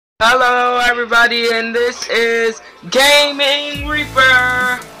Hello everybody, and this is Gaming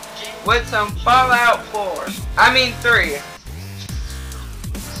Reaper with some Fallout 4. I mean 3.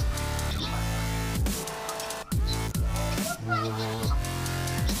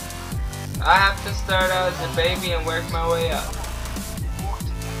 I have to start out as a baby and work my way up.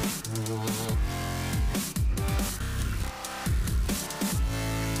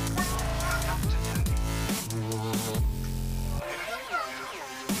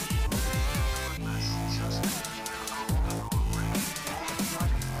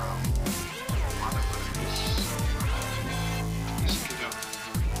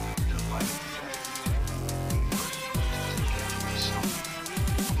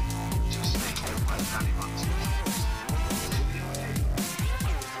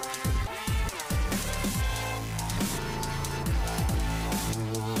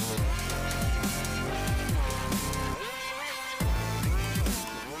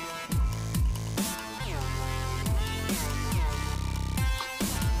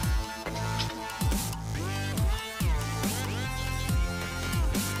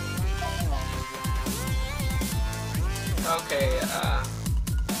 Okay, I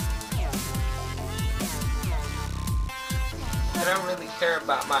don't really care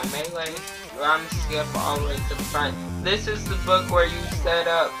about my melee. I'm gonna skip all the way to the front. This is the book where you set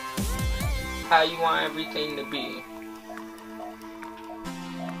up how you want everything to be.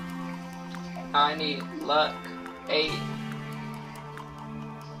 I need luck, 8,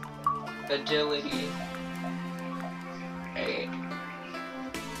 agility, 8,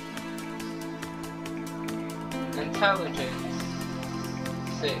 intelligence,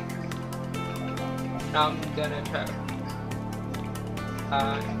 6. Now I'm gonna try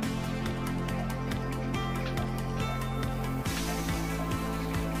 5.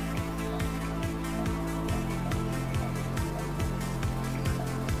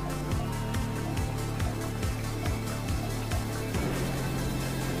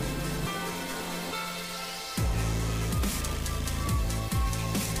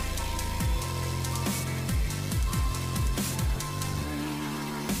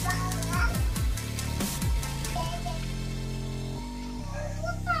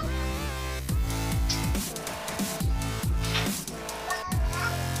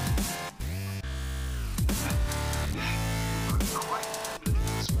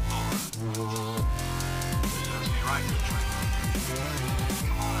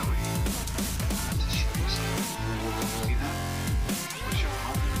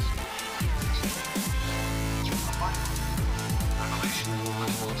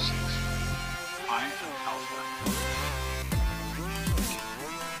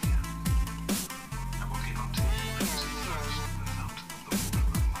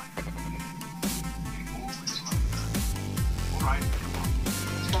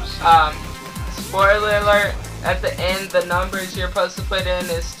 Spoiler alert, at the end the numbers you're supposed to put in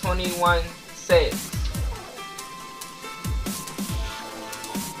is 21-6.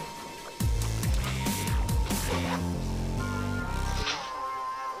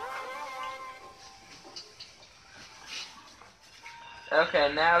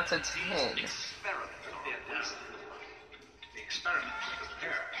 Okay, now to 10. The experiment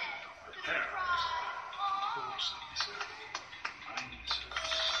prepare.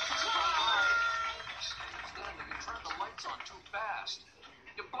 You turned the lights on too fast.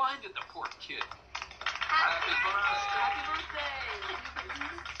 You blinded the poor kid. Happy birthday!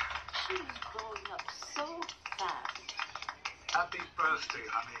 She's growing up so fast. Happy birthday,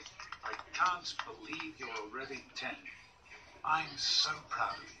 honey. I can't believe you're already 10. I'm so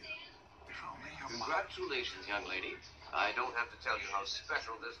proud of you. If only your mom... Congratulations, young lady. I don't have to tell you how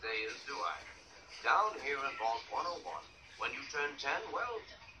special this day is, do I? Down here in Vault 101, when you turn 10, well,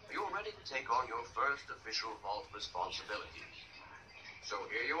 you're ready to take on your first official Vault responsibilities. So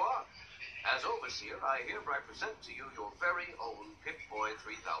here you are. As Overseer, I hereby present to you your very own Pip-Boy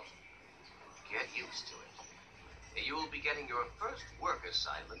 3000. Get used to it. You will be getting your first work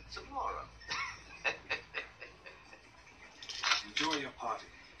assignment tomorrow. Enjoy your party.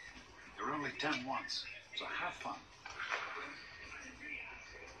 You're only 10 once, so have fun.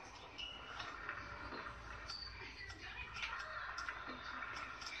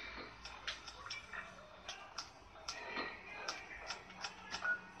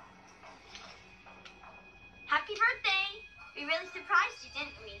 Happy birthday! We really surprised you,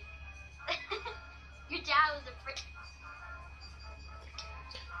 didn't we? Your dad was a freak.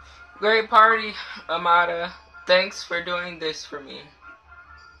 Great party, Amada. Thanks for doing this for me.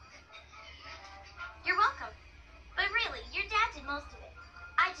 You're welcome. But really, your dad did most of it.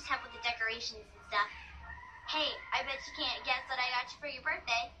 I just help with the decorations and stuff. Hey, I bet you can't guess what I got you for your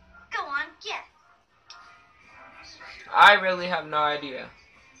birthday. on, guess. I really have no idea.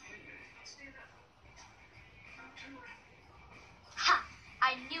 Ha!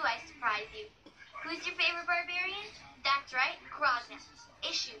 I knew I'd surprise you. Who's your favorite barbarian? That's right, Grognak.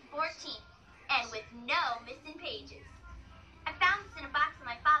 Issue 14. And with no missing pages. I found this in a box of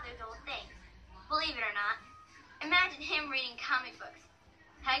my father's old things. Believe it or not. Imagine him reading comic books.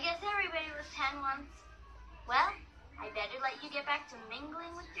 I guess everybody was 10 once. Well, I better let you get back to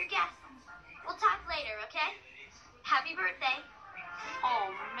mingling with your guests. We'll talk later, okay? Happy birthday. Oh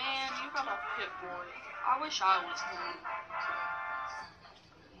man, you got a pit boy. I wish I was him.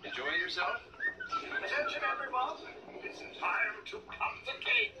 Enjoying yourself? Attention everyone, it's time to cut the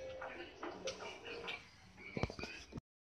cake.